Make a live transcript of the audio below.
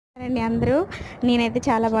అండి అందరూ నేనైతే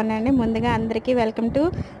చాలా బాగున్నానండి. ముందుగా అందరికీ welcome to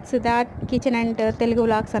Sudha kitchen and Telugu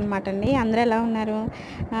vlogs అనమాట అండి. అందరూ ఎలా ఉన్నారు?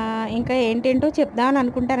 ఇంకా ఏంటేంటో చెప్దామని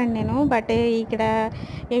అనుకుంటానండి నేను. బట్ ఇక్కడ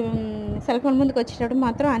సెల్ ఫోన్ ముందుకు వచ్చేటప్పుడు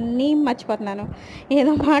మాత్రం అన్నీ మర్చిపోతున్నాను.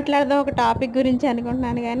 ఏదో మాట్లాడదాం ఒక టాపిక్ గురించి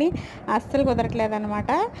అనుకుంటున్నాను కానీ అస్సలు కుదరట్లేదు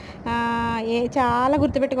అనమాట. చాలా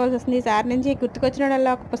గుర్తుపెట్టుకోవాల్సి వస్తుంది. ఈసారి నుంచి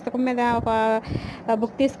గుర్తుకొచ్చినోడల్లా ఒక పుస్తకం మీద ఒక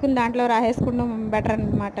బుక్ తీసుకుని దాంట్లో రాసేసుకుంటాం బెటర్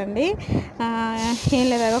అనమాట అండి. ఏం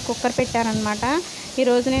లేదు, కుక్కర్ పెట్టానమాట.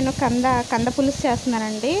 ఈరోజు నేను కంద పులుసు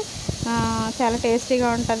చేస్తున్నానండి. చాలా టేస్టీగా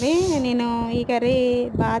ఉంటుంది. నేను ఈ కర్రీ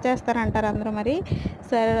బాగా చేస్తానంటారు అందరూ, మరి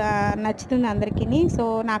సరే నచ్చుతుంది అందరికీ. సో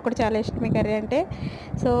నాకు కూడా చాలా ఇష్టం ఈ కర్రీ అంటే.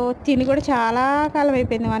 సో తిని కూడా చాలా కాలం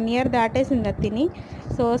అయిపోయింది, 1 year దాటేసింది అది తిని.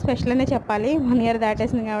 సో స్పెషల్ అనే చెప్పాలి, 1 year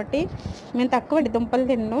దాటేసింది కాబట్టి. నేను తక్కువ దుంపలు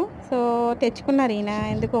తిన్ను. సో తెచ్చుకున్నారు ఈయన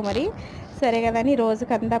ఎందుకో మరి, సరే కదా అని రోజు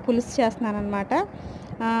కంద పులుసు చేస్తున్నాను అనమాట.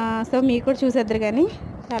 సో మీరు కూడా చూసేద్దరు కానీ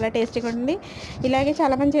చాలా టేస్టీగా ఉంటుంది. ఇలాగే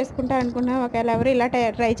చాలామంది చేసుకుంటారు అనుకున్నా. ఒకవేళ ఎవరు ఇలా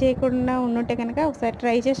ట్రై చేయకుండా ఉండుంటే కనుక ఒకసారి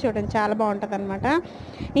ట్రై చేసి చూడండి, చాలా బాగుంటుంది అనమాట.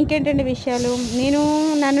 ఇంకేంటండి విషయాలు,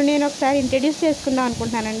 నన్ను నేను ఒకసారి ఇంట్రడ్యూస్ చేసుకుందాం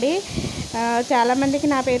అనుకుంటున్నానండి. చాలామందికి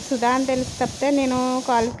నా పేరు సుధా అని తెలిసి తప్పితే నేను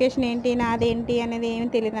క్వాలిఫికేషన్ ఏంటి నాదేంటి అనేది ఏమీ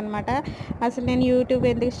తెలియదు అనమాట. అసలు నేను యూట్యూబ్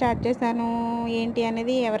ఎందుకు స్టార్ట్ చేశాను ఏంటి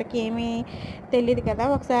అనేది ఎవరికి ఏమీ తెలియదు కదా.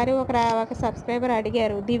 ఒకసారి ఒక సబ్స్క్రైబర్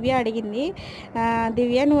అడిగారు, దివ్య అడిగింది.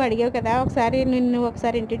 దివ్య నువ్వు అడిగావు కదా, నిన్ను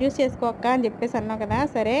ఒకసారి ఇంట్రడ్యూస్ చేసుకోక్క అని చెప్పేసి అన్నావు కదా.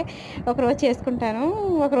 సరే ఒకరోజు చేసుకుంటాను,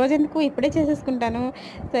 ఒకరోజు ఎందుకు ఇప్పుడే చేసేసుకుంటాను.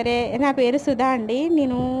 సరే, నా పేరు సుధా అండి.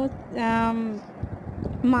 నేను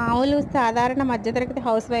మామూలు సాధారణ మధ్యతరగతి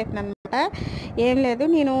హౌస్ వైఫ్ అనమాట. ఏం లేదు,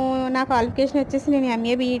 నా క్వాలిఫికేషన్ వచ్చేసి నేను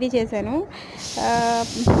ఎంఏ బీఈడీ చేశాను.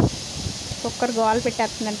 కుక్కర్ గోల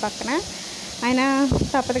పెట్టేస్తుందని పక్కన, అయినా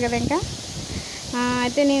తప్పదు కదా ఇంకా.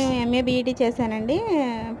 అయితే నేను ఎంఏ బీఈడీ చేశానండి.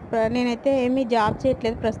 నేనైతే ఏమీ జాబ్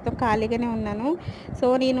చేయట్లేదు, ప్రస్తుతం ఖాళీగానే ఉన్నాను. సో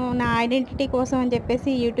నేను నా ఐడెంటిటీ కోసం అని చెప్పేసి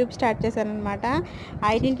యూట్యూబ్ స్టార్ట్ చేశాను అనమాట.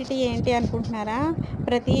 ఐడెంటిటీ ఏంటి అనుకుంటున్నారా?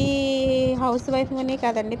 ప్రతి హౌస్ వైఫ్ అనే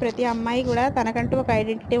కాదండి, ప్రతి అమ్మాయి కూడా తనకంటూ ఒక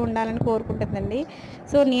ఐడెంటిటీ ఉండాలని కోరుకుంటుందండి.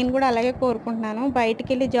 సో నేను కూడా అలాగే కోరుకుంటున్నాను. బయటికి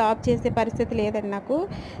వెళ్ళి జాబ్ చేసే పరిస్థితి లేదండి నాకు.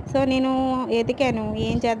 సో నేను ఎతికాను,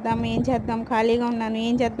 ఏం చేద్దాం ఖాళీగా ఉన్నాను,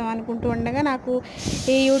 ఏం చేద్దాం అనుకుంటూ ఉండగా నాకు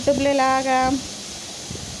ఈ యూట్యూబ్లో ఇలాగా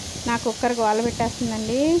నాకు కుక్కర్ గోల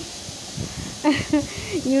పెట్టేస్తుందండి.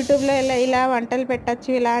 యూట్యూబ్లో ఇలా వంటలు పెట్టచ్చు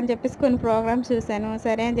ఇలా అని చెప్పేసి కొన్ని ప్రోగ్రామ్స్ చూశాను.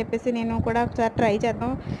 సరే అని చెప్పేసి నేను కూడా ఒకసారి ట్రై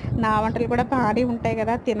చేద్దాం, నా వంటలు కూడా బాగానే ఉంటాయి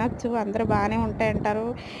కదా, తినచ్చు, అందరూ బాగానే ఉంటాయి అంటారు.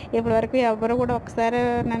 ఇప్పటివరకు ఎవరు కూడా ఒకసారి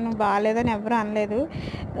నన్ను బాగాలేదని ఎవరు అనలేదు.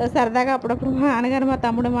 సరదాగా అప్పుడప్పుడు మా నాన్నగారు మా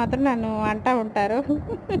తమ్ముడు మాత్రం నన్ను అంటూ ఉంటారు,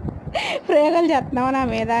 ప్రయోగాలు చేస్తున్నావు నా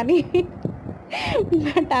మీద అని.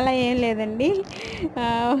 బట్ అలా ఏం లేదండి.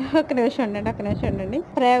 ఒక నిమిషం ఉండండి.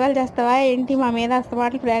 ప్రయోగాలు చేస్తావా ఏంటి, మా మీద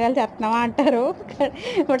అస్తమాటలు ప్రయోగాలు చేస్తున్నావా అంటారు.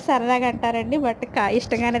 బట్ సరదాగా అంటారండి, బట్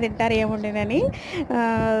ఇష్టంగానే తింటారు ఏముండేనని.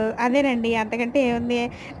 అదేనండి, అంతకంటే ఏముంది.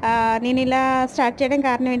 నేను ఇలా స్టార్ట్ చేయడం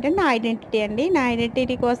కారణం ఏంటంటే నా ఐడెంటిటీ అండి. నా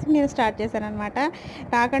ఐడెంటిటీ కోసం నేను స్టార్ట్ చేశాను అనమాట.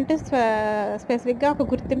 నాకంటూ స్పెసిఫిక్గా ఒక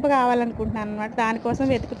గుర్తింపు కావాలనుకుంటున్నాను అనమాట. దానికోసం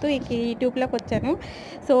వెతుకుతూ యూట్యూబ్లోకి వచ్చాను.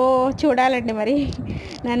 సో చూడాలండి మరి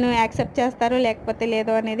నన్ను యాక్సెప్ట్ చేస్తారో లేకపోతే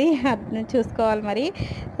లేదో అనేది చూసుకోవాలి మరి.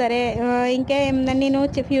 సరే, ఇంకా ఏముందండి,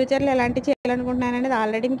 నేను ఫ్యూచర్లో ఎలాంటివి చేయాలనుకుంటున్నాను అనేది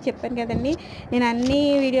ఆల్రెడీ మీకు చెప్పాను కదండి. నేను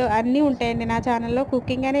అన్నీ ఉంటాయండి నా ఛానల్లో.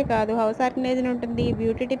 కుకింగ్ అనే కాదు, హౌస్ ఆర్గనైజింగ్ ఉంటుంది,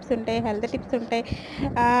 బ్యూటీ టిప్స్ ఉంటాయి, హెల్త్ టిప్స్ ఉంటాయి.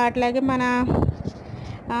 అట్లాగే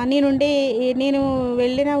నేను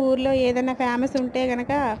వెళ్ళిన ఊర్లో ఏదైనా ఫేమస్ ఉంటే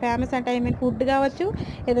కనుక, ఫేమస్ అంటే ఐ మీన్ ఫుడ్ కావచ్చు,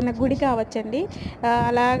 ఏదైనా గుడి కావచ్చండి,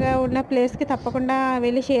 అలాగా ఉన్న ప్లేస్కి తప్పకుండా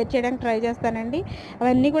వెళ్ళి షేర్ చేయడానికి ట్రై చేస్తానండి.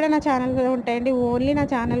 అవన్నీ కూడా నా ఛానల్లో ఉంటాయండి. ఓన్లీ నా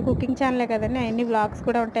ఛానల్ కుకింగ్ ఛానలే కదండి, అన్ని వ్లాగ్స్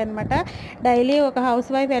కూడా ఉంటాయి అనమాట. డైలీ ఒక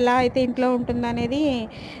హౌస్ వైఫ్ ఎలా అయితే ఇంట్లో ఉంటుందనేది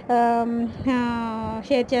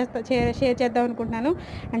షేర్ చేద్దాం అనుకుంటున్నాను.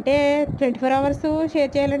 అంటే 24 hours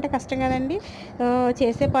షేర్ చేయాలంటే కష్టం కదండి.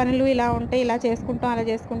 చేసే పనులు ఇలా ఉంటాయి, ఇలా చేసుకుంటాం అలా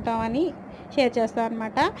చేసుకుంటాం అని షేర్ చేస్తాం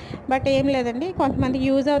అనమాట. బట్ ఏం లేదండి, కొంతమందికి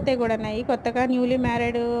యూజ్ అవుతాయి కూడా ఉన్నాయి, కొత్తగా న్యూలీ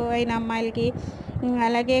మ్యారీడ్ అయిన అమ్మాయిలకి.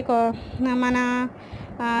 అలాగే మన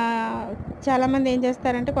చాలామంది ఏం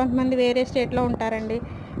చేస్తారంటే, కొంతమంది వేరే స్టేట్లో ఉంటారండి,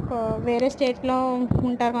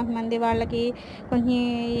 కొంతమంది వాళ్ళకి కొంచెం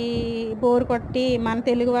బోర్ కొట్టి మన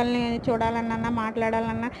తెలుగు వాళ్ళని చూడాలన్నా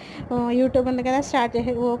మాట్లాడాలన్నా యూట్యూబ్ ఉంది కదా,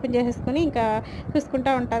 ఓపెన్ చేసేసుకొని ఇంకా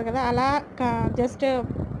చూసుకుంటూ ఉంటారు కదా. అలా జస్ట్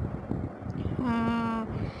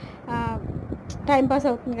టైంపాస్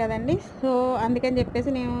అవుతుంది కదండి. సో అందుకని చెప్పేసి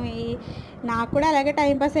నేను నాకు కూడా అలాగే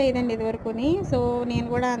టైంపాస్ అయ్యేదండి ఇదివరకుని. సో నేను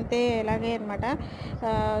కూడా అంతే ఇలాగే అనమాట.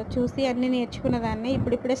 చూసి అన్నీ నేర్చుకునేదాన్ని.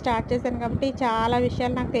 ఇప్పుడిప్పుడే స్టార్ట్ చేశాను కాబట్టి చాలా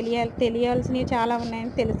విషయాలు నాకు తెలియాల్సినవి చాలా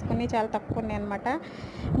ఉన్నాయని, తెలుసుకుని చాలా తక్కువ ఉన్నాయన్నమాట.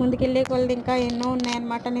 ముందుకెళ్ళే కొలది ఇంకా ఎన్నో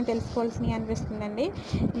ఉన్నాయన్నమాట నేను తెలుసుకోవాల్సినవి అనిపిస్తుందండి.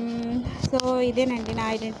 సో ఇదేనండి నా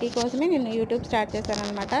ఐడెంటిటీ కోసమే నేను యూట్యూబ్ స్టార్ట్ చేశాను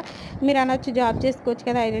అనమాట. మీరు అనొచ్చు జాబ్ చేసుకోవచ్చు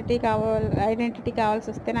కదా, ఐడెంటిటీ కావాల్సి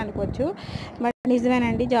వస్తే అనుకోవచ్చు. బట్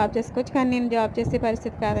నిజమేనండి, జాబ్ చేసుకోవచ్చు. కానీ నేను జాబ్ చేసే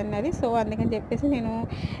పరిస్థితి కాదండి అది. సో అందుకని చెప్పేసి నేను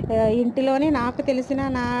ఇంటిలోనే నాకు తెలిసిన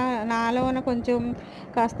నాలోన కొంచెం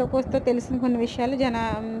కాస్త కోస్తో తెలిసిన కొన్ని విషయాలు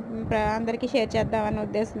అందరికీ షేర్ చేద్దామన్న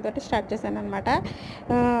ఉద్దేశంతో స్టార్ట్ చేశాను అనమాట.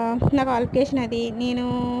 నా క్వాలిఫికేషన్ అది. నేను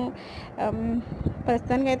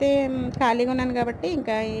ప్రస్తుతానికైతే ఖాళీగా ఉన్నాను కాబట్టి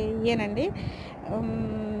ఇంకా ఇయ్యేనండి.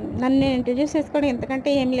 నన్ను నేను ఇంట్రడ్యూస్ చేసుకోవడం ఎంతకంటే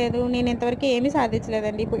ఏం లేదు. నేను ఇంతవరకు ఏమీ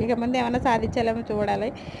సాధించలేదండి. ఇక ముందు ఏమైనా సాధించాలేమో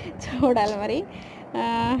చూడాలి మరి.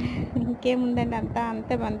 ఇంకేముందండి,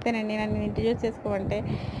 అంతేనండి నన్ను introduce చేసుకోమంటే.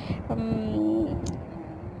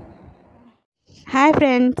 Hi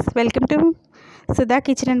friends, welcome to Sudha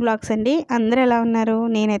kitchen and blogs అండి. అందరూ ఎలా ఉన్నారు?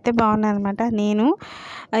 నేనైతే బాగున్నాను అనమాట. నేను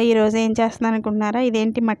ఈరోజు ఏం చేస్తున్నాను అనుకుంటున్నారా?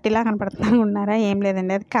 ఇదేంటి మట్టిలా కనపడుతుంది అనుకుంటున్నారా? ఏం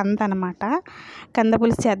లేదండి, అది కంద అనమాట. కంద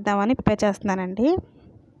పులుసు చేద్దామని ప్రిపేర్ చేస్తున్నానండి.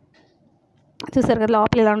 చూసారు కదా,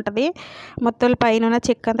 లోపల ఇలా ఉంటుంది. మొత్తం పైన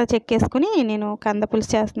చెక్కంతా చెక్కేసుకుని నేను కంద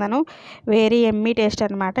పులుసు చేస్తున్నాను. వెరీ ఎమ్మీ టేస్ట్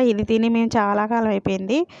అనమాట. ఇది తిని మేము చాలా కాలం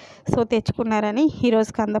అయిపోయింది. సో తెచ్చుకున్నారని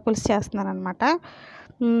ఈరోజు కంద పులుసు చేస్తున్నాను అనమాట.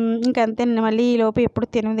 ఇంకంతే. మళ్ళీ ఈలోపు ఎప్పుడు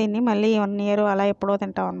తిని మళ్ళీ 1 year అలా ఎప్పుడో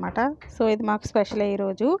తింటాం అనమాట. సో ఇది మాకు స్పెషల్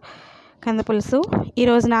ఈరోజు కంద పులుసు.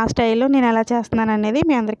 ఈరోజు నా స్టైల్లో నేను ఎలా చేస్తున్నాను అనేది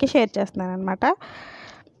మీ అందరికీ షేర్ చేస్తున్నాను అనమాట.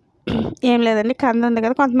 ఏం లేదండి, కంద ఉంది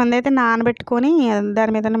కదా, కొంతమంది అయితే నానబెట్టుకొని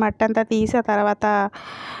దాని మీద మట్టి అంతా తీసి ఆ తర్వాత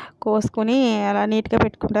కోసుకొని అలా నీట్గా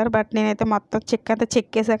పెట్టుకుంటారు. బట్ నేనైతే మొత్తం అంతా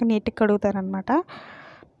చెక్కేసాక నీట్గా కడుగుతాను అనమాట.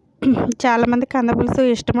 చాలామంది కంద పులుసు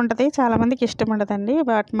ఇష్టం ఉంటుంది, చాలామందికి ఇష్టం ఉండదండి.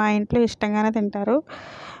 బట్ మా ఇంట్లో ఇష్టంగానే తింటారు.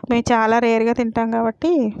 మేము చాలా రేర్గా తింటాం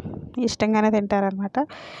కాబట్టి ఇష్టంగానే తింటారనమాట.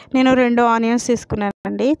 నేను 2 onions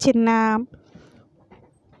తీసుకున్నానండి. చిన్న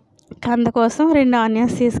కంద కోసం 2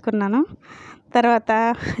 onions తీసుకున్నాను. తర్వాత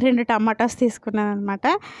 2 tomatoes తీసుకున్నాను అనమాట.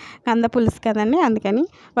 కంద పులుసు కదండి, అందుకని.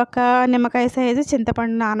 ఒక నిమ్మకాయ సైజు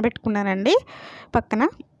చింతపండు నానబెట్టుకున్నానండి పక్కన.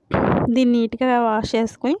 దీన్ని నీట్గా వాష్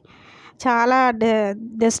చేసుకుని, చాలా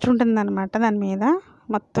డస్ట్ ఉంటుందన్నమాట దాని మీద,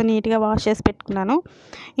 మొత్తం నీట్గా వాష్ చేసి పెట్టుకున్నాను.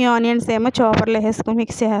 ఈ ఆనియన్స్ ఏమో చాపర్లో వేసుకొని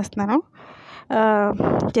మిక్స్ చేసేస్తున్నాను.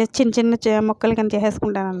 చిన్న ముక్కలు కింద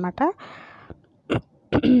చేసేసుకుంటాను అనమాట.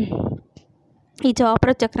 ఈ చాపర్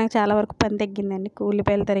వచ్చాక నాకు చాలా వరకు పని తగ్గిందండి,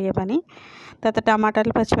 ఉల్లిపాయలు తరిగే పని. తర్వాత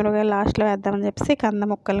టమాటాలు, పచ్చిమిరపకాయలు లాస్ట్లో వేద్దామని చెప్పేసి కంద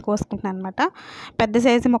ముక్కలు కోసుకుంటున్నాను అనమాట. పెద్ద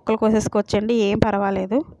సైజు ముక్కలు కోసేసుకోవచ్చండి, ఏం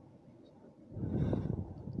పర్వాలేదు.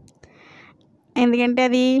 ఎందుకంటే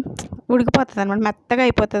అది ఉడికిపోతుంది అనమాట, మెత్తగా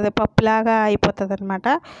అయిపోతుంది, పప్పులాగా అయిపోతుంది అనమాట.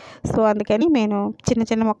 సో అందుకని నేను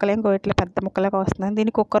చిన్న ముక్కలు ఏం కోయట్లేదు, పెద్ద ముక్కలే కోస్తున్నాను.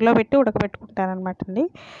 దీన్ని కుక్కర్లో పెట్టి ఉడకబెట్టుకుంటాను అనమాట అండి.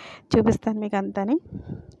 చూపిస్తాను మీకు అంతని.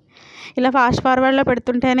 ఇలా ఫాస్ట్ ఫార్వర్డ్లో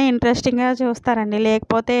పెడుతుంటేనే ఇంట్రెస్టింగ్గా చూస్తారండి.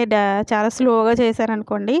 లేకపోతే చాలా స్లోగా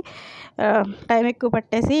చేశారనుకోండి, టైం ఎక్కువ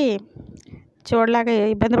పట్టేసి చూడలాగా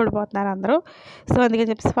ఇబ్బంది పడిపోతున్నారు అందరూ. సో అందుకని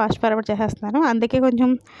చెప్పేసి ఫాస్ట్ ఫార్వర్డ్ చేసేస్తున్నాను. అందుకే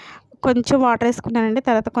కొంచెం వాటర్ వేసుకున్నానండి.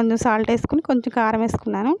 తర్వాత కొంచెం సాల్ట్ వేసుకుని కొంచెం కారం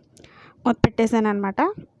వేసుకున్నాను, మూత పెట్టేసాను అనమాట.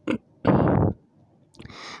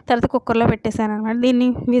 తర్వాత కుక్కర్లో పెట్టేశాను అనమాట. దీన్ని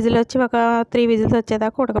విజిల్ వచ్చి ఒక 3 విజిల్స్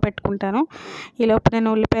వచ్చేదాకా ఉడకబెట్టుకుంటాను. ఈలోపు నేను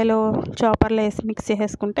ఉల్లిపాయలు చాపర్లో వేసి మిక్స్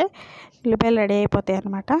చేసేసుకుంటే ఉల్లిపాయలు రెడీ అయిపోతాయి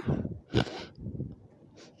అనమాట.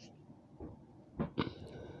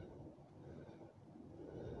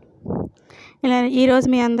 ఇలా ఈరోజు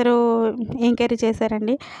మీ అందరూ ఏం కర్రీ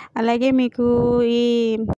చేశారండి? అలాగే మీకు ఈ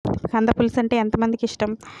కంద పులుసు అంటే ఎంతమందికి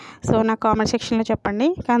ఇష్టం? సో నాకు కామెంట్ సెక్షన్లో చెప్పండి.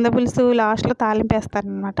 కంద పులుసు లాస్ట్లో తాలింపు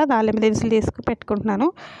వేస్తానమాట. తాలింపు దినుసులు తీసుకుని పెట్టుకుంటున్నాను.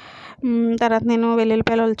 తర్వాత నేను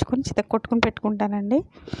వెల్లుల్లిపాయలు ఒలుచుకొని చితక్కొట్టుకుని పెట్టుకుంటానండి.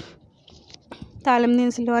 తాలింపు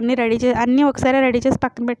దినుసులు అన్నీ ఒకసారి రెడీ చేసి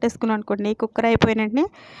పక్కన పెట్టేసుకున్నాను అనుకోండి, కుక్కర్ అయిపోయిన వెంటనే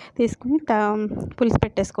తీసుకుని పులుసు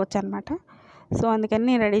పెట్టేసుకోవచ్చు అనమాట. సో అందుకని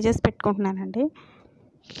నేను రెడీ చేసి పెట్టుకుంటున్నానండి.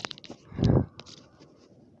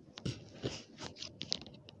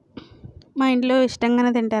 మా ఇంట్లో ఇష్టంగానే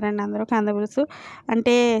తింటారండి అందరూ కంద పులుసు.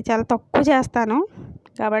 అంటే చాలా తక్కువ చేస్తాను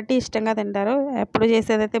కాబట్టి ఇష్టంగా తింటారు. ఎప్పుడు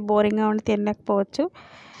చేసేదైతే బోరింగ్గా ఉండి తినలేకపోవచ్చు,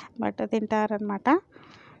 బట్ తింటారనమాట.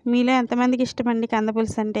 మీలో ఎంతమందికి ఇష్టమండి కంద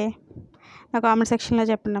పులుసు అంటే? నా కామెంట్ సెక్షన్లో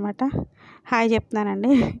చెప్పండి అన్నమాట. హాయ్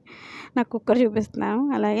చెప్తున్నానండి. నాకు కుక్కర్ చూపిస్తున్నాను.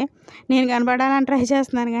 అలాగే నేను కనపడాలని ట్రై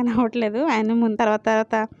చేస్తున్నాను కానీ అవ్వట్లేదు. ఆయన ముందు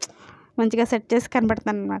తర్వాత మంచిగా సెట్ చేసి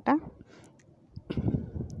కనపడతాను అనమాట.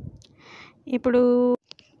 ఇప్పుడు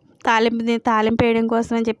తాలింపు వేయడం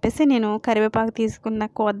కోసం అని చెప్పేసి నేను కరివేపాకు తీసుకున్న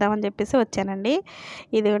కోద్దామని చెప్పేసి వచ్చానండి.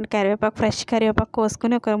 ఇది కరివేపాకు, ఫ్రెష్ కరివేపాకు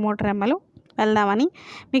కోసుకుని ఒక 3 రెమ్మలు వెళ్దామని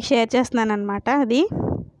మీకు షేర్ చేస్తున్నాను అనమాట.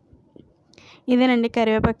 ఇదేనండి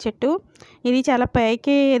కరివేపాకు చెట్టు. ఇది చాలా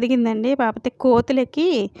పైకి ఎదిగిందండి. కాకపోతే కోతులెక్కి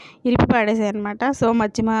ఇరిపి పడేసాయి అనమాట. సో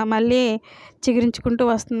మళ్ళీ చిగురించుకుంటూ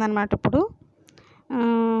వస్తుందన్నమాట ఇప్పుడు.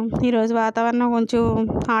 ఈరోజు వాతావరణం కొంచెం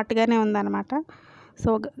హాట్గానే ఉందన్నమాట.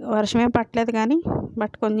 సో వర్షమేం పట్టలేదు కానీ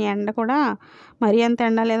బట్ కొంచెం ఎండ కూడా మరీ అంత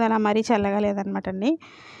ఎండ లేదు, అలా మరీ చల్లగా లేదనమాట అండి.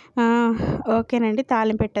 ఓకేనండి,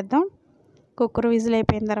 తాలింపు పెట్టేద్దాం. కుక్కర్ విజిల్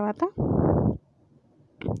అయిపోయిన తర్వాత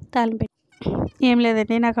తాలింపు ఏం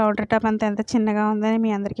లేదండి, నా కౌంటర్ టాప్ అంతా ఎంత చిన్నగా ఉందని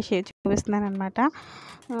మీ అందరికీ చూపిస్తున్నాను అనమాట.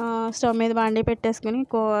 స్టవ్ మీద బాండీ పెట్టేసుకుని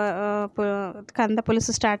కంద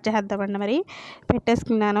పులుసు స్టార్ట్ చేద్దామండి. మరి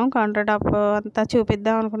పెట్టేసుకున్నాను. కౌంటర్ టాప్ అంతా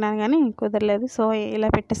చూపిద్దాం అనుకున్నాను కానీ కుదరలేదు. సో ఇలా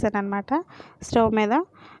పెట్టేసాను అనమాట. స్టవ్ మీద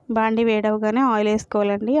బాండీ వేడవగానే ఆయిల్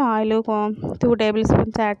వేసుకోవాలండి. ఆయిల్ 2 టేబుల్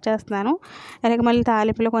స్పూన్స్ యాడ్ చేస్తున్నాను. అలాగే మళ్ళీ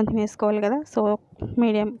తాలింపులో కొంచెం వేసుకోవాలి కదా, సో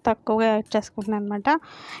మీడియం తక్కువగా యాడ్ చేసుకుంటున్నాను అనమాట.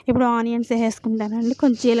 ఇప్పుడు ఆనియన్స్ వేసుకుంటానండి.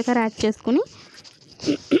 కొంచెం జీలకర్ర యాడ్ చేసుకుని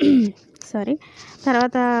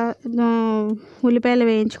తర్వాత ఉల్లిపాయలు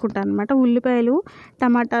వేయించుకుంటాను అనమాట. ఉల్లిపాయలు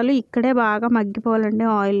టమాటాలు ఇక్కడే బాగా మగ్గిపోవాలండి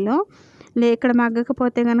ఆయిల్లో. ఇక్కడ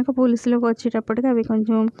మగ్గకపోతే కనుక పులుసులోకి వచ్చేటప్పటికి అవి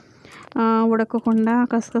కొంచెం ఉడకకుండా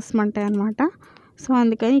కసకసమంటాయి అనమాట. సో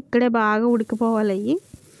అందుకని ఇక్కడే బాగా ఉడికిపోవాలి అవి.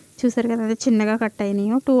 చూసారు కదా, అది చిన్నగా కట్ అయినాయి.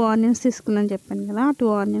 2 ఆనియన్స్ తీసుకున్నాను చెప్పాను కదా, 2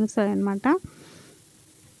 ఆనియన్స్ అనమాట.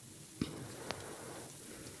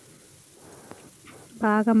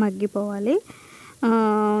 బాగా మగ్గిపోవాలి.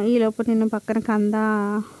 ఈలోపు నేను పక్కన కంద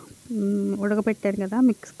ఉడకపెట్టాను కదా,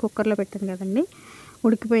 కుక్కర్లో పెట్టాను కదండి,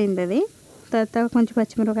 ఉడికిపోయింది అది. తర్వాత కొంచెం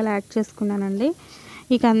పచ్చిమిరపకాయలు యాడ్ చేసుకున్నానండి.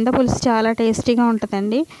 ఈ కంద పులుసు చాలా టేస్టీగా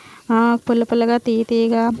ఉంటుందండి. పుల్లగా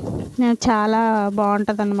తీయగా చాలా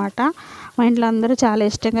బాగుంటుంది అన్నమాట. మా ఇంట్లో అందరూ చాలా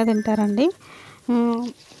ఇష్టంగా తింటారండి.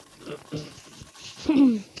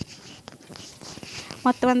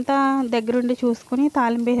 మొత్తం అంతా దగ్గరుండి చూసుకుని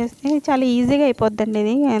తాలింపు వేసేస్తే చాలా ఈజీగా అయిపోద్దండి.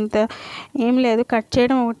 ఇది ఎంత ఏం లేదు, కట్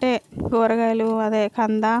చేయడం ఒకటే. కూరగాయలు అదే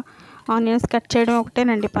కంద ఆనియన్స్ కట్ చేయడం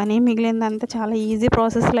ఒకటేనండి పని. మిగిలిందంతా చాలా ఈజీ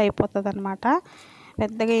ప్రాసెస్లో అయిపోతుంది అనమాట.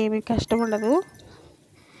 పెద్దగా ఏమీ కష్టం ఉండదు.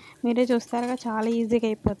 మీరే చూస్తారుగా, చాలా ఈజీగా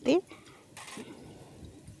అయిపోద్ది.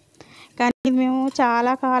 కానీ మేము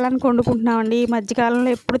చాలా కాలానికి వండుకుంటున్నామండి. ఈ మధ్యకాలంలో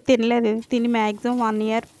ఎప్పుడు తినలేదు. ఇది తిని మ్యాక్సిమం 1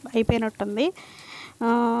 ఇయర్ అయిపోయినట్టుంది.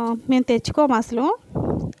 మేము తెచ్చుకోము అసలు.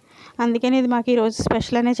 అందుకని ఇది మాకు ఈరోజు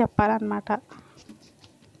స్పెషల్ అనే చెప్పాలన్నమాట.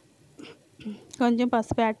 కొంచెం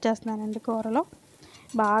పసుపు యాడ్ చేస్తున్నానండి. కూరలో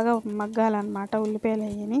బాగా మగ్గాలన్నమాట ఉల్లిపాయలు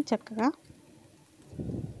అయ్యని చక్కగా.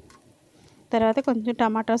 తర్వాత కొంచెం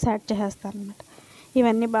టమాటోస్ యాడ్ చేసేస్తాను అన్నమాట.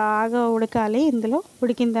 ఇవన్నీ బాగా ఉడకాలి. ఇందులో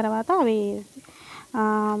ఉడికిన తర్వాత అవి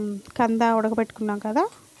కంద ఉడకబెట్టుకున్నాం కదా,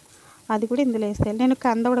 అది కూడా ఇందులో వేసేయాలి. నేను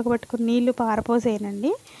కంద ఉడకబెట్టుకుని నీళ్ళు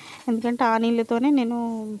పారపోసేయనండి. ఎందుకంటే ఆ నీళ్ళతోనే నేను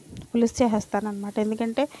పులుసు చేసేస్తాను అనమాట.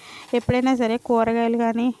 ఎందుకంటే ఎప్పుడైనా సరే కూరగాయలు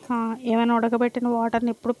కానీ ఏమైనా ఉడకబెట్టిన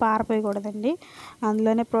వాటర్ని ఎప్పుడు పారపోయకూడదండి.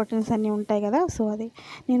 అందులోనే ప్రోటీన్స్ అన్నీ ఉంటాయి కదా. సో అది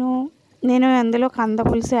నేను అందులో కంద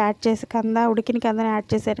పులుసు ఉడికిన కందని యాడ్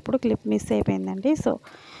చేసేటప్పుడు క్లిప్ మిస్ అయిపోయిందండి. సో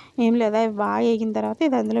ఏం లేదు, అవి బాగా వేగిన తర్వాత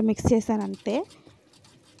ఇది అందులో మిక్స్ చేశాను అంతే.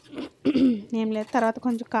 ఏం లేదు, తర్వాత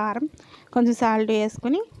కొంచెం కారం కొంచెం సాల్ట్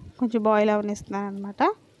వేసుకుని కొంచెం బాయిల్ అవనిస్తున్నాను అనమాట.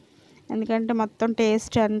 ఎందుకంటే మొత్తం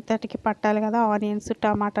టేస్ట్ అంతటికి పట్టాలి కదా, ఆనియన్స్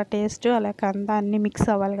టమాటా టేస్ట్ అలా కంద అన్నీ మిక్స్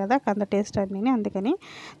అవ్వాలి కదా, కంద టేస్ట్ అన్నీ. అందుకని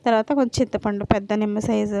తర్వాత కొంచెం చింతపండు, పెద్ద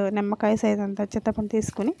నిమ్మకాయ సైజు అంత చింతపండు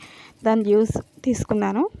తీసుకుని దాని జ్యూస్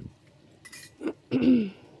తీసుకున్నాను.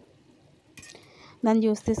 దాని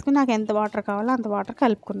జ్యూస్ తీసుకుని నాకు ఎంత వాటర్ కావాలో అంత వాటర్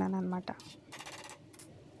కలుపుకున్నాను అనమాట.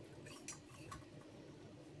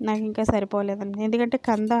 నాకు ఇంకా సరిపోలేదండి, ఎందుకంటే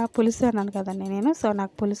కంద పులుసు అన్నాను కదండి నేను. సో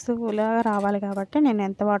నాకు పులుసులా రావాలి కాబట్టి నేను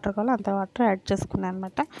ఎంత వాటర్ కావాలో అంత వాటర్ యాడ్ చేసుకున్నాను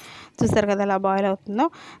అనమాట. చూసారు కదా అలా బాయిల్ అవుతుందో.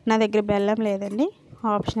 నా దగ్గర బెల్లం లేదండి,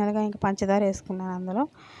 ఆప్షనల్గా ఇంకా పంచదార వేసుకున్నాను అందులో.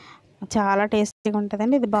 చాలా టేస్టీగా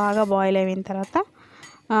ఉంటుందండి. ఇది బాగా బాయిల్ అయిన తర్వాత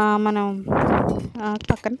మనం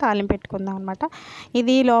పక్కన తాలింపు పెట్టుకుందాం అనమాట.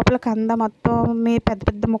 ఇది లోపల కంద మొత్తం మీ పెద్ద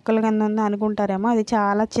పెద్ద ముక్కలు కింద ఉంది అనుకుంటారేమో, అది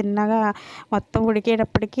చాలా చిన్నగా మొత్తం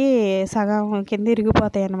ఉడికేటప్పటికి సగం కింద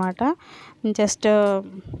ఇరిగిపోతాయి అన్నమాట. జస్ట్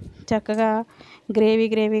చక్కగా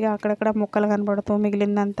గ్రేవీగా అక్కడక్కడ ముక్కలు కనపడుతూ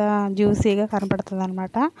మిగిలిందంతా జ్యూసీగా కనపడుతుంది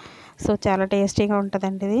అనమాట. సో చాలా టేస్టీగా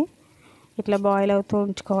ఉంటుందండి ఇది. ఇట్లా బాయిల్ అవుతూ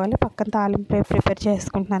ఉంచుకోవాలి. పక్కన తాలింపు ప్రిపేర్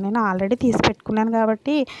చేసుకుంటున్నాను. నేను ఆల్రెడీ తీసి పెట్టుకున్నాను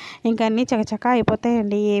కాబట్టి ఇంకా అన్నీ చకచకా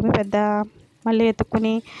అయిపోతాయండి. ఏమి పెద్ద మళ్ళీ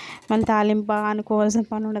వెతుక్కుని మళ్ళీ తాలింపు అనుకోవాల్సిన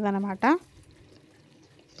పని ఉండదు అనమాట.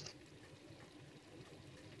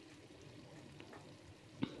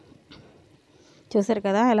 చూసారు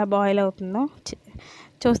కదా ఎలా బాయిల్ అవుతుందో.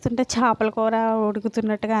 చూస్తుంటే చేపల కూర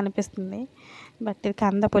ఉడుకుతున్నట్టుగా అనిపిస్తుంది. బట్ ఇది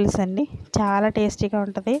కంద పులుసు అండి, చాలా టేస్టీగా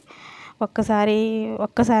ఉంటుంది.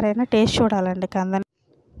 ఒక్కసారైనా టేస్ట్ చూడాలండి కందని.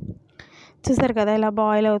 చూసారు కదా ఇలా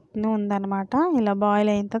బాయిల్ అవుతూ ఉందన్నమాట. ఇలా బాయిల్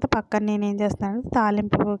అయిన తర్వాత పక్కన నేను ఏం చేస్తున్నానంటే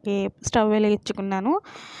తాలింపుకి స్టవ్ వెలిగించుకున్నాను.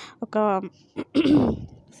 ఒక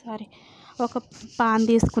ఒక పాన్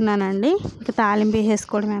తీసుకున్నానండి. ఇంకా తాలింపు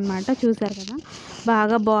వేసేసుకోవడమే అనమాట. చూసారు కదా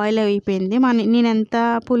బాగా బాయిల్ అయిపోయింది. నేను ఎంత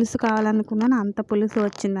పులుసు కావాలనుకున్నానో అంత పులుసు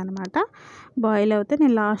వచ్చిందనమాట. బాయిల్ అవుతే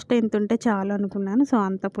నేను లాస్ట్ ఎంత ఉంటే చాలు అనుకున్నాను. సో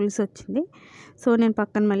అంత పులుసు వచ్చింది. సో నేను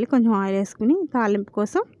పక్కన మళ్ళీ కొంచెం ఆయిల్ వేసుకుని తాలింపు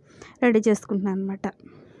కోసం రెడీ చేసుకుంటున్నాను అనమాట.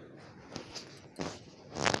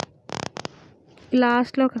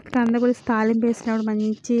 లాస్ట్లో ఒక కందపులుసు తాలింపు వేసినప్పుడు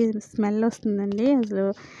మంచి స్మెల్ వస్తుందండి. అసలు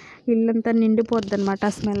ఇల్లంతా నిండిపోద్ది అనమాట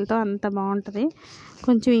ఆ స్మెల్తో. అంత బాగుంటుంది.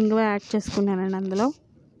 కొంచెం ఇంగువ యాడ్ చేసుకున్నానండి అందులో.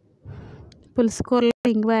 పులుసు కూరలో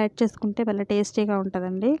ఇంగువ యాడ్ చేసుకుంటే భలే టేస్టీగా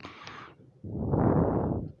ఉంటుందండి.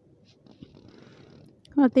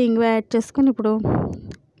 అయితే ఇంగువ యాడ్ చేసుకుని ఇప్పుడు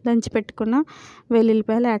దంచి పెట్టుకున్న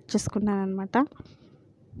వెల్లుల్లిపాయలు యాడ్ చేసుకున్నాను అనమాట.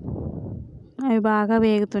 అవి బాగా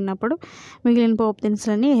వేగుతున్నప్పుడు మిగిలిన పోపు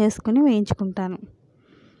దినుసులన్నీ వేసుకుని వేయించుకుంటాను.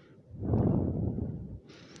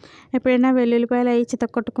 ఎప్పుడైనా వెల్లుల్లిపాయలు అవి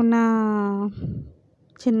చితక్కొట్టుకున్న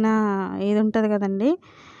చిన్న ఇది ఉంటుంది కదండి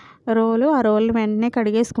రోలు, ఆ రోలు వెంటనే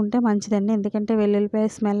కడిగేసుకుంటే మంచిదండి. ఎందుకంటే వెల్లుల్లిపాయ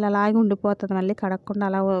స్మెల్ అలాగే ఉండిపోతుంది. మళ్ళీ కడగకుండా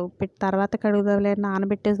అలా తర్వాత కడుగుదలే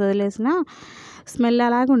నానబెట్టేసి వదిలేసిన స్మెల్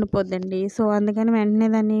అలాగే ఉండిపోద్దండి. సో అందుకని వెంటనే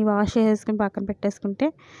దాన్ని వాష్ చేసుకుని పక్కన పెట్టేసుకుంటే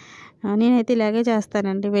నేనైతే ఇలాగే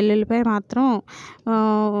చేస్తానండి. వెల్లుల్లిపాయ మాత్రం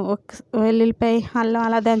వెల్లుల్లిపాయ అల్లం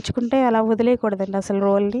అలా దంచుకుంటే అలా వదిలేయకూడదండి అసలు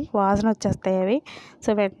రోల్ని, వాసన వచ్చేస్తాయి అవి. సో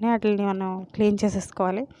వెంటనే వాటిని మనం క్లీన్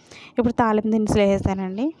చేసేసుకోవాలి. ఇప్పుడు తాలింపు దినుసులు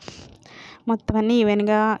వేసానండి. మొత్తం అన్నీ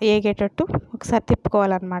ఈవెన్గా ఏగేటట్టు ఒకసారి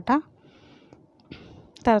తిప్పుకోవాలన్నమాట.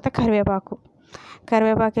 తర్వాత కరివేపాకు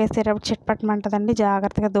వేసేటప్పుడు చిట్పట్టమంటుందండి.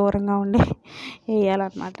 జాగ్రత్తగా దూరంగా ఉండి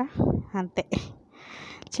వేయాలన్నమాట. అంతే,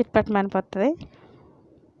 చిట్పట్టమనిపోతుంది.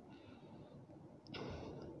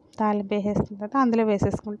 తాలింపు వేసేసిన తర్వాత అందులో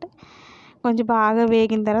వేసేసుకుంటే కొంచెం బాగా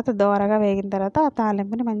వేగిన తర్వాత, దోరగా వేగిన తర్వాత ఆ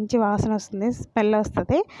తాలింపుని మంచి వాసన వస్తుంది, స్మెల్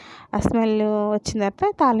వస్తుంది. ఆ స్మెల్ వచ్చిన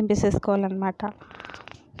తర్వాత తాలింపు వేసేసుకోవాలన్నమాట.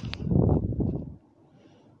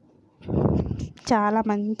 చాలా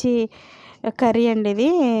మంచి కర్రీ అండి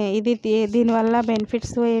ఇది. దీనివల్ల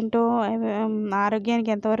బెనిఫిట్స్ ఏంటో,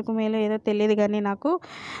 ఆరోగ్యానికి ఎంతవరకు మేలో ఏదో తెలియదు కానీ నాకు,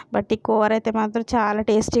 బట్ ఈ కూర అయితే మాత్రం చాలా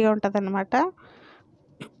టేస్టీగా ఉంటుంది అన్నమాట.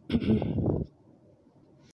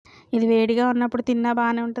 ఇది వేడిగా ఉన్నప్పుడు తిన్నా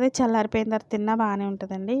బాగానే ఉంటుంది, చల్లారిపోయిన తర్వాత తిన్నా బాగానే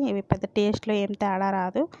ఉంటుందండి. ఇవి పెద్ద టేస్ట్లో ఏం తేడా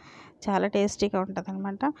రాదు, చాలా టేస్టీగా ఉంటుంది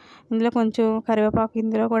అనమాట. ఇందులో కొంచెం కరివేపాకు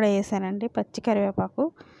ఇందులో కూడా వేసానండి, పచ్చి కరివేపాకు.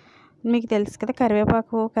 మీకు తెలుసు కదా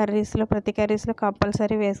కరివేపాకు ప్రతి కర్రీస్లో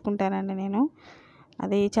కంపల్సరీ వేసుకుంటానండి నేను.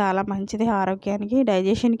 అది చాలా మంచిది ఆరోగ్యానికి,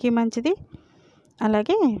 డైజెషన్కి మంచిది.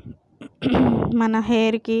 అలాగే మన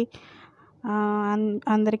హెయిర్కి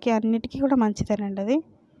అందరికీ అన్నిటికీ కూడా మంచిదేనండి అది.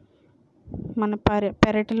 మన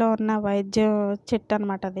పెరటిలో ఉన్న వైద్య చెట్టు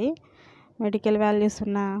అనమాట అది, మెడికల్ వాల్యూస్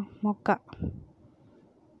ఉన్న మొక్క.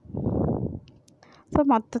 సో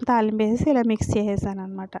మొత్తం తాలింపు వేసి ఇలా మిక్స్ చేసేసాను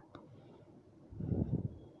అనమాట.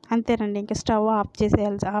 అంతేనండి, ఇంకా స్టవ్ ఆఫ్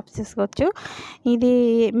చేసుకోవచ్చు. ఇది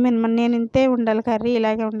నేను ఇంతే ఉండాలి కర్రీ,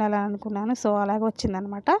 ఇలాగే ఉండాలని అనుకున్నాను. సో అలాగే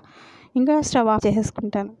వచ్చిందనమాట. ఇంకా స్టవ్ ఆఫ్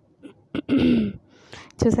చేసేసుకుంటాను.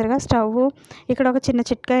 చూసారుగా స్టవ్. ఇక్కడ ఒక చిన్న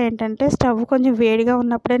చిట్కా ఏంటంటే, స్టవ్ కొంచెం వేడిగా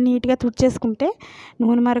ఉన్నప్పుడే నీట్గా తుడిచేసుకుంటే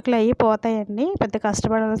నూనె మరకలు అవి పోతాయండి. పెద్ద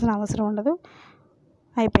కష్టపడాల్సిన అవసరం ఉండదు.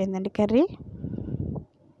 అయిపోయిందండి కర్రీ.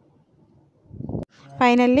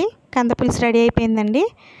 ఫైనల్లీ కందపులుసు రెడీ అయిపోయిందండి.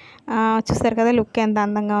 చూసారు కదా లుక్ ఎంత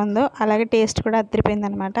అందంగా ఉందో, అలాగే టేస్ట్ కూడా అదిరిపోయింది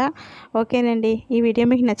అనమాట. ఓకేనండి, ఈ వీడియో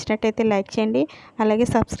మీకు నచ్చినట్టయితే లైక్ చేయండి, అలాగే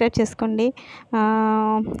సబ్స్క్రైబ్ చేసుకోండి,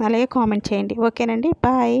 అలాగే కామెంట్ చేయండి. ఓకేనండి,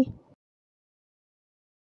 బాయ్.